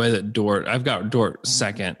the way that I've got Dort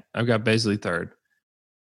second. I've got Bazley third.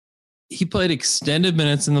 He played extended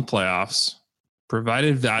minutes in the playoffs,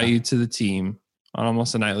 provided value to the team on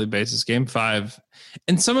almost a nightly basis. Game 5.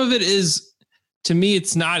 And some of it is, to me,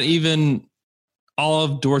 it's not even all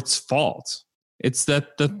of Dort's fault. It's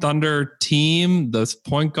that the Thunder team, the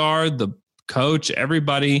point guard, the coach,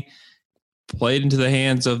 everybody played into the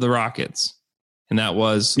hands of the Rockets. And that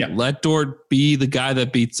was let Dort be the guy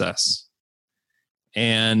that beats us.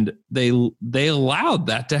 And they allowed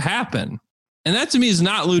that to happen. And that to me is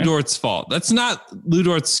not Lu Dort's fault. That's not Lu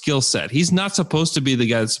Dort's skill set. He's not supposed to be the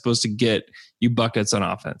guy that's supposed to get you buckets on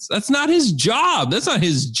offense. That's not his job. That's not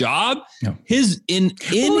his job. No. His job.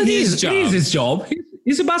 It is his job.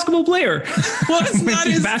 He's a basketball player. Well, it's not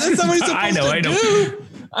his. That's not what he's supposed to do.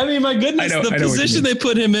 I mean, my goodness, the position they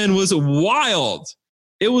put him in was wild.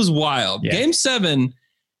 It was wild. Yeah. Game 7,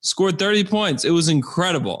 scored 30 points. It was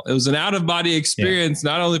incredible. It was an out-of-body experience,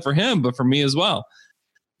 not only for him, but for me as well.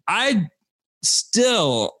 I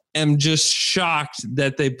still am just shocked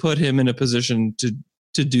that they put him in a position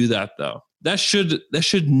to do that, though. That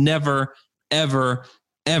should never, ever,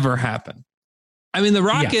 ever happen. I mean, the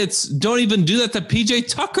Rockets don't even do that to PJ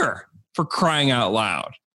Tucker, for crying out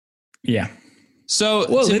loud. Yeah. So,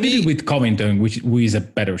 they did it with Covington, who is a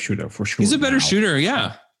better shooter for sure. He's a better shooter,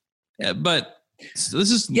 yeah. But this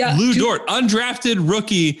is Lu Dort, undrafted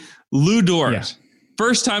rookie Lu Dort,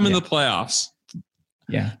 first time in the playoffs.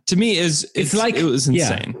 Yeah, to me it's like it was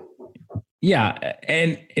insane. Yeah,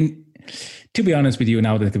 and to be honest with you,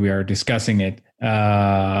 now that we are discussing it,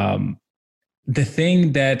 the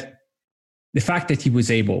fact that he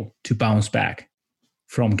was able to bounce back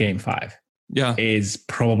from Game 5, is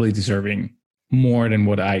probably deserving more than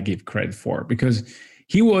what I give credit for, because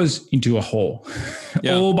he was into a hole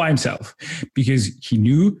all by himself, because he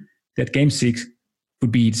knew that Game 6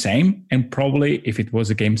 would be the same, and probably if it was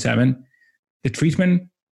a Game 7, the treatment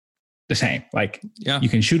the same. Like you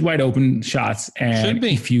can shoot wide open shots, and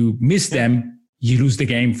if you miss them, you lose the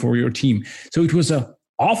game for your team. So it was an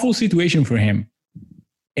awful situation for him.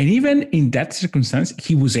 And even in that circumstance,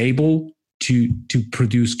 he was able to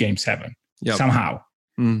produce Game 7 somehow.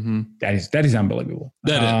 Mm-hmm. That is unbelievable.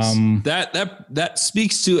 That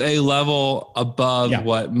speaks to a level above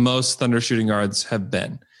what most Thunder shooting guards have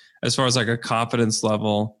been, as far as like a confidence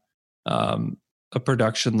level, a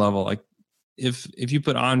production level. Like if you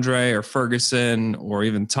put Andre or Ferguson or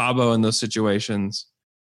even Thabo in those situations,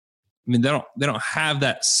 I mean, they don't have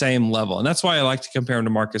that same level. And that's why I like to compare him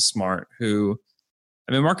to Marcus Smart, who,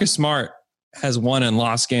 I mean, Marcus Smart has won and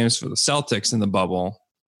lost games for the Celtics in the bubble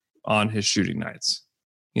on his shooting nights,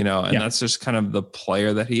 and that's just kind of the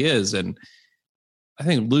player that he is. And I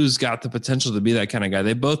think Lu's got the potential to be that kind of guy.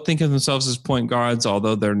 They both think of themselves as point guards,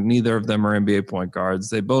 although neither of them are NBA point guards.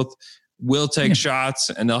 They both will take shots,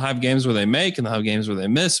 and they'll have games where they make and they'll have games where they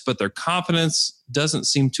miss, but their confidence doesn't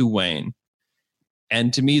seem to wane.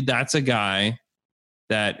 And to me, that's a guy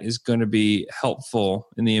that is going to be helpful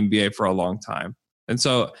in the NBA for a long time. And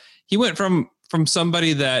so he went from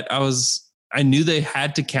somebody that I knew they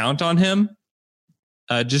had to count on him,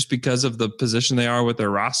 just because of the position they are with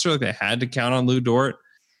their roster. Like, they had to count on Lu Dort.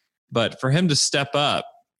 But for him to step up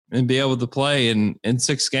and be able to play in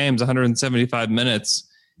 6 games, 175 minutes,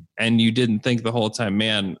 and you didn't think the whole time,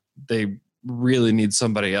 man, they really need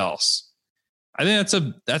somebody else. I think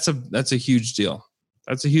that's a huge deal.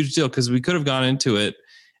 That's a huge deal, because we could have gone into it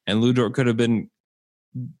and Lu Dort could have been,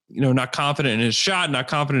 not confident in his shot, not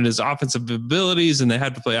confident in his offensive abilities, and they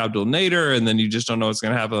had to play Abdul Nader, and then you just don't know what's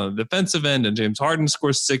going to happen on the defensive end, and James Harden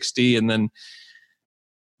scores 60,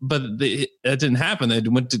 but that didn't happen. They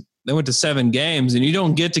went to 7 games, and you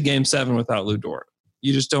don't get to Game 7 without Lu Dort.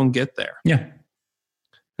 You just don't get there. Yeah.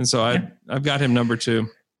 And so I've got him number 2.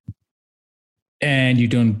 And you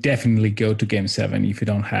don't definitely go to Game 7 if you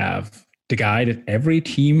don't have the guy that every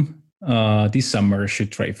team this summer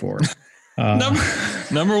should trade for.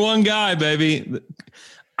 Number 1 guy, baby.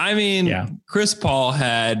 I mean, Chris Paul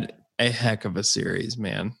had a heck of a series,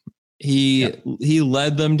 man. He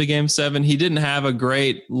led them to Game 7. He didn't have a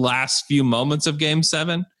great last few moments of Game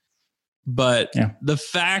 7, but the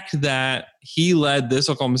fact that he led this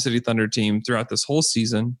Oklahoma City Thunder team throughout this whole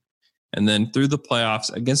season and then through the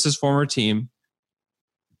playoffs against his former team,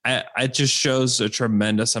 it just shows a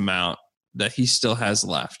tremendous amount that he still has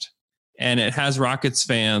left. And it has Rockets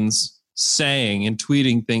fans saying and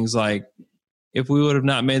tweeting things like, if we would have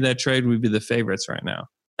not made that trade, we'd be the favorites right now.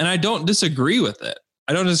 And I don't disagree with it.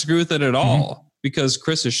 I don't disagree with it at all because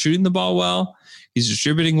Chris is shooting the ball well. He's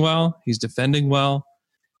distributing well. He's defending well.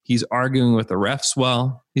 He's arguing with the refs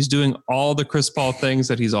well. He's doing all the Chris Paul things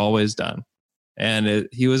that he's always done. And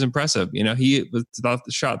he was impressive. You know, he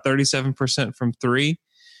shot 37% from three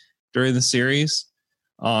during the series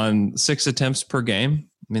on 6 attempts per game.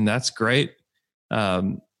 I mean, that's great.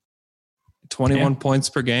 21 points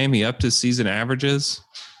per game. He upped his season averages.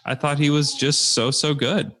 I thought he was just so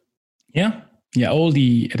good. Yeah. Yeah, all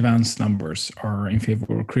the advanced numbers are in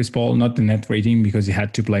favor of Chris Paul, not the net rating because he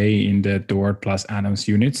had to play in the Dort plus Adams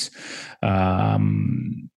units. But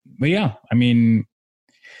yeah, I mean,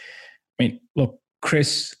 look,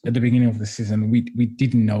 Chris, at the beginning of the season, we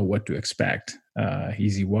didn't know what to expect.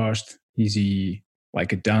 Is he washed? Is he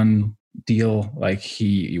like a done deal? Like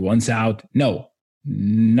he wants out? No,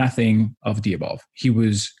 nothing of the above. He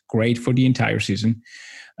was great for the entire season.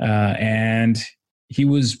 And he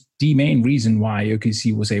was the main reason why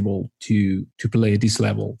OKC was able to play at this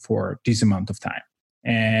level for this amount of time.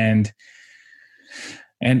 And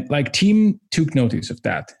like team took notice of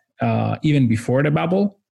that even before the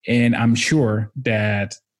bubble. And I'm sure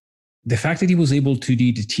that the fact that he was able to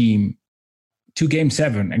lead the team to Game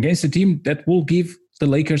 7 against a team that will give the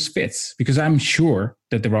Lakers fits, because I'm sure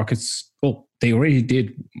that the Rockets, they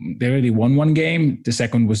already won one game. The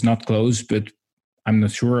second was not close, but I'm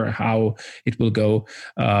not sure how it will go.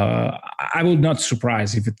 I will not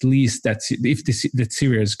surprise if at least that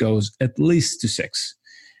series goes at least to 6.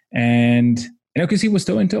 And OKC was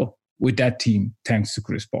toe and toe with that team thanks to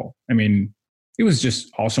Chris Paul. I mean, it was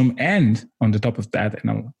just awesome. And on the top of that,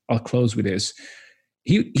 and I'll close with this,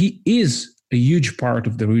 he is a huge part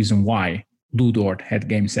of the reason why Lou Dort had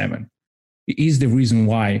Game 7. He is the reason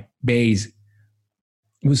why Baze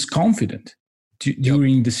was confident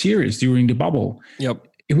during the series, during the bubble. Yep.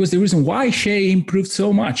 It was the reason why Shea improved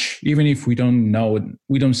so much, even if we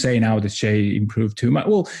don't say now that Shea improved too much.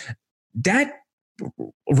 Well, that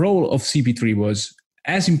role of CP3 was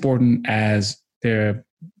as important as the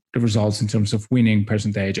results in terms of winning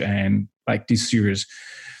percentage and like this series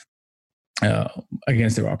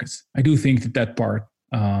against the Rockets. I do think that part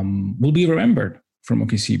will be remembered from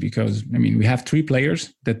OKC because, I mean, we have 3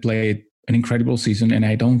 players that played an incredible season, and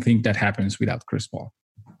I don't think that happens without Chris Paul.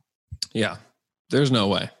 Yeah, there's no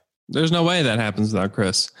way. There's no way that happens without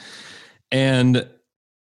Chris. And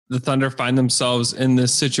the Thunder find themselves in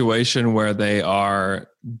this situation where they are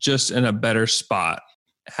just in a better spot.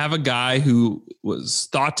 Have a guy who was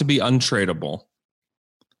thought to be untradeable.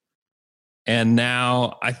 And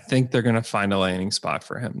now I think they're going to find a landing spot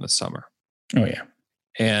for him this summer. Oh, yeah.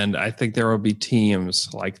 And I think there will be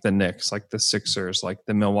teams like the Knicks, like the Sixers, like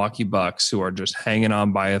the Milwaukee Bucks, who are just hanging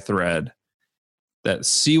on by a thread that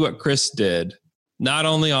see what Chris did, not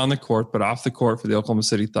only on the court, but off the court for the Oklahoma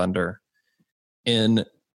City Thunder. And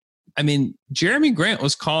I mean, Jeremy Grant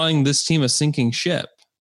was calling this team a sinking ship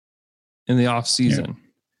in the offseason. Yeah.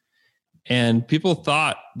 And people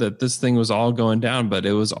thought that this thing was all going down, but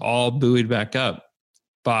it was all buoyed back up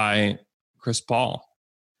by Chris Paul.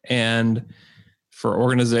 And for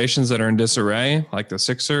organizations that are in disarray, like the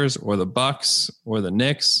Sixers or the Bucks or the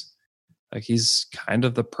Knicks, like he's kind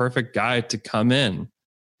of the perfect guy to come in.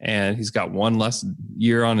 And he's got one less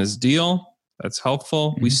year on his deal. That's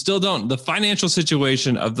helpful. Mm-hmm. We still don't. The financial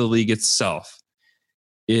situation of the league itself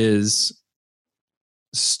is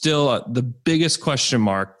still the biggest question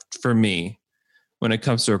mark for me when it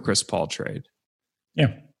comes to a Chris Paul trade.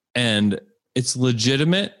 Yeah. And it's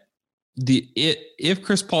legitimate. If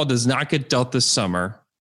Chris Paul does not get dealt this summer,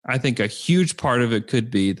 I think a huge part of it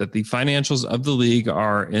could be that the financials of the league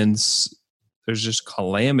are there's just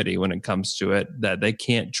calamity when it comes to it, that they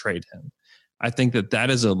can't trade him. I think that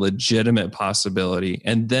is a legitimate possibility.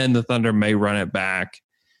 And then the Thunder may run it back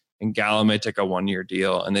and Gallo may take a 1-year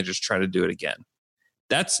deal and they just try to do it again.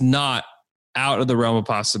 That's not out of the realm of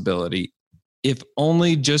possibility, if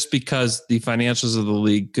only just because the financials of the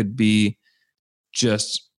league could be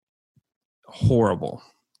just horrible.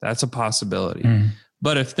 That's a possibility.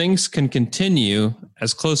 But if things can continue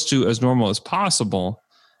as close to as normal as possible,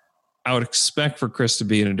 I would expect for Chris to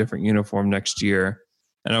be in a different uniform next year.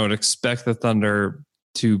 And I would expect the Thunder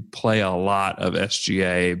to play a lot of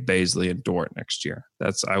SGA, Bazley, and Dort next year.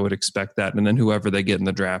 I would expect that. And then whoever they get in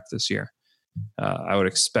the draft this year, I would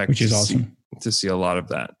expect which is awesome to see a lot of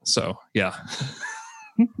that. So, yeah.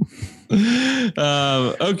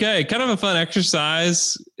 Okay. Kind of a fun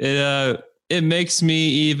exercise. It makes me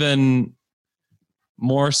even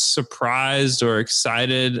more surprised or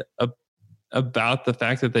excited about the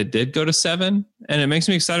fact that they did go to 7. And it makes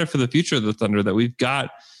me excited for the future of the Thunder that we've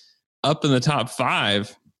got up in the top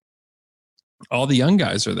 5. All the young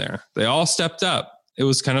guys are there. They all stepped up. It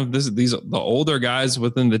was kind of the older guys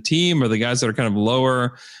within the team, or the guys that are kind of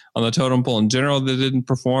lower on the totem pole in general that didn't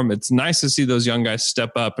perform. It's nice to see those young guys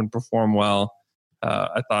step up and perform well.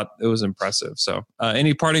 I thought it was impressive. So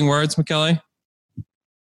any parting words, Michele?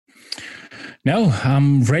 No,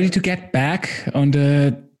 I'm ready to get back on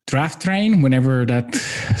the draft train whenever that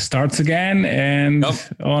starts again, and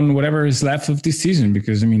on whatever is left of this season,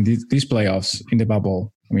 because I mean, these playoffs in the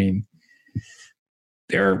bubble, I mean,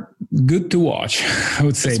 they're good to watch. I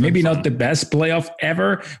would say maybe not the best playoff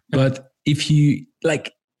ever, but if you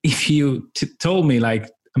told me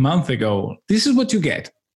like a month ago, this is what you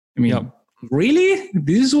get. I mean, really,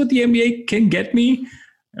 this is what the NBA can get me.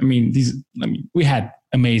 I mean, we had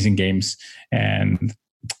amazing games, and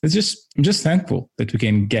I'm just thankful that we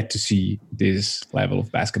can get to see this level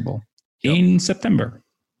of basketball in September.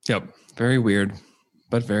 Yep. Very weird,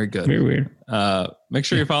 but very good. Very weird. Make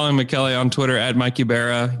sure you're following Michele on Twitter at Mikey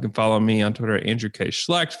Berra. You can follow me on Twitter at Andrew K.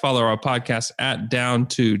 Schlecht. Follow our podcast at Down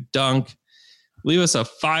to Dunk. Leave us a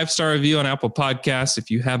 5-star review on Apple Podcasts. If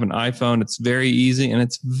you have an iPhone, it's very easy, and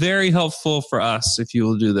it's very helpful for us if you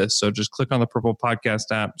will do this. So just click on the Purple Podcast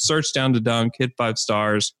app, search Down to Dunk, hit 5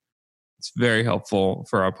 stars. It's very helpful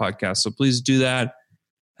for our podcast. So please do that.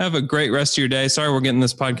 Have a great rest of your day. Sorry, we're getting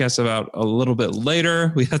this podcast about a little bit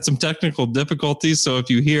later. We had some technical difficulties. So if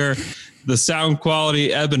you hear the sound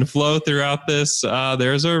quality ebb and flow throughout this,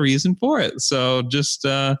 there's a reason for it. So just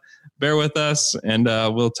bear with us, and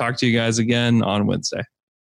we'll talk to you guys again on Wednesday.